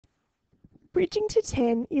Bridging to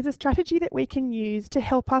 10 is a strategy that we can use to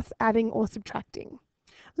help us adding or subtracting.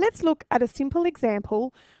 Let's look at a simple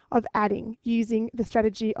example of adding using the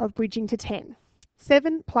strategy of bridging to 10.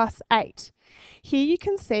 7 plus 8. Here you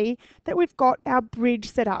can see that we've got our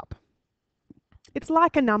bridge set up. It's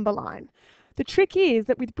like a number line. The trick is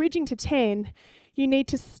that with bridging to 10, you need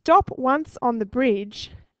to stop once on the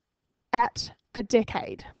bridge at a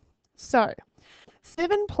decade. So,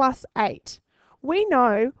 7 plus 8. We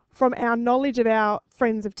know from our knowledge of our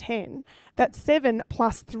friends of 10 that 7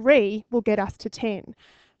 plus 3 will get us to 10.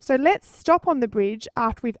 So let's stop on the bridge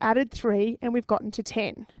after we've added 3 and we've gotten to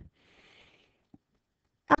 10.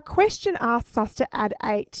 Our question asks us to add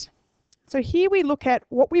 8. So here we look at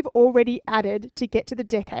what we've already added to get to the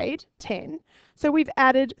decade, 10. So we've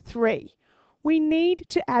added 3. We need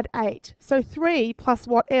to add 8. So 3 plus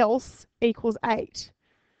what else equals 8?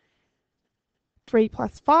 3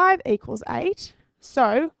 plus 5 equals 8.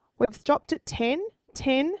 So we've stopped at 10.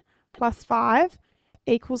 10 plus 5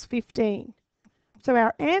 equals 15. So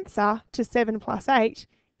our answer to 7 plus 8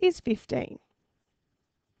 is 15.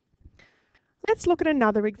 Let's look at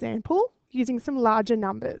another example using some larger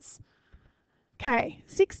numbers. Okay,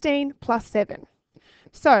 16 plus 7.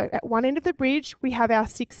 So at one end of the bridge, we have our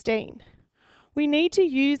 16. We need to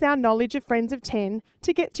use our knowledge of friends of 10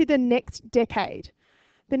 to get to the next decade.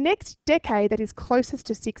 The next decade that is closest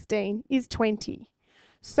to 16 is 20.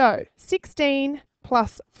 So 16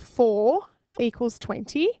 plus 4 equals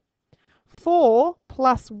 20. 4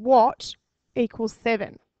 plus what equals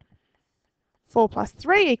 7? 4 plus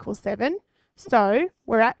 3 equals 7. So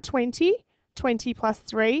we're at 20. 20 plus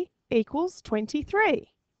 3 equals 23.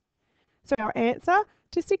 So our answer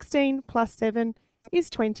to 16 plus 7 is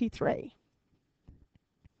 23.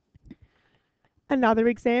 Another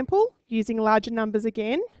example, using larger numbers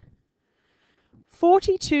again.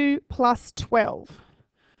 42 plus 12.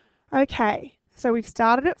 Okay, so we've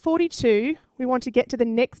started at 42. We want to get to the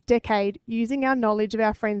next decade using our knowledge of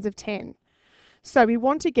our friends of 10. So we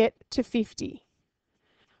want to get to 50.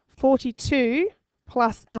 42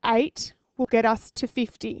 plus 8 will get us to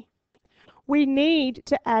 50. We need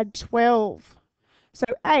to add 12. So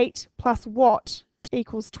 8 plus what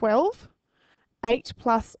equals 12? 8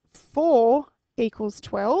 plus 4 equals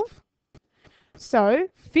 12. So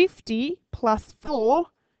 50 plus 4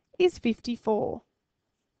 is 54.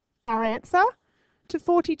 Our answer to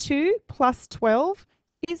 42 plus 12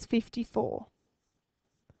 is 54.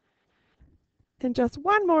 And just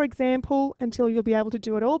one more example until you'll be able to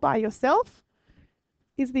do it all by yourself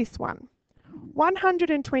is this one.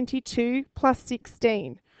 122 plus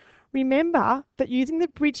 16. Remember that using the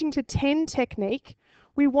bridging to 10 technique,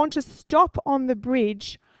 we want to stop on the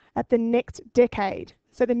bridge at the next decade.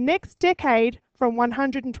 So the next decade from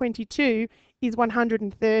 122 is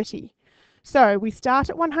 130. So we start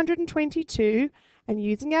at 122 and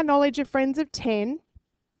using our knowledge of friends of 10,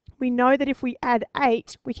 we know that if we add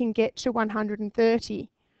 8, we can get to 130.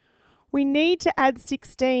 We need to add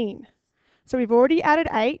 16. So we've already added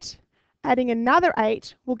 8. Adding another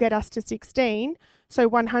 8 will get us to 16. So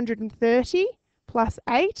 130 plus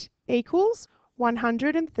 8 equals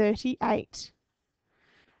 138.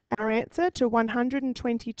 Our answer to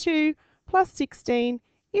 122 plus 16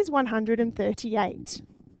 is 138.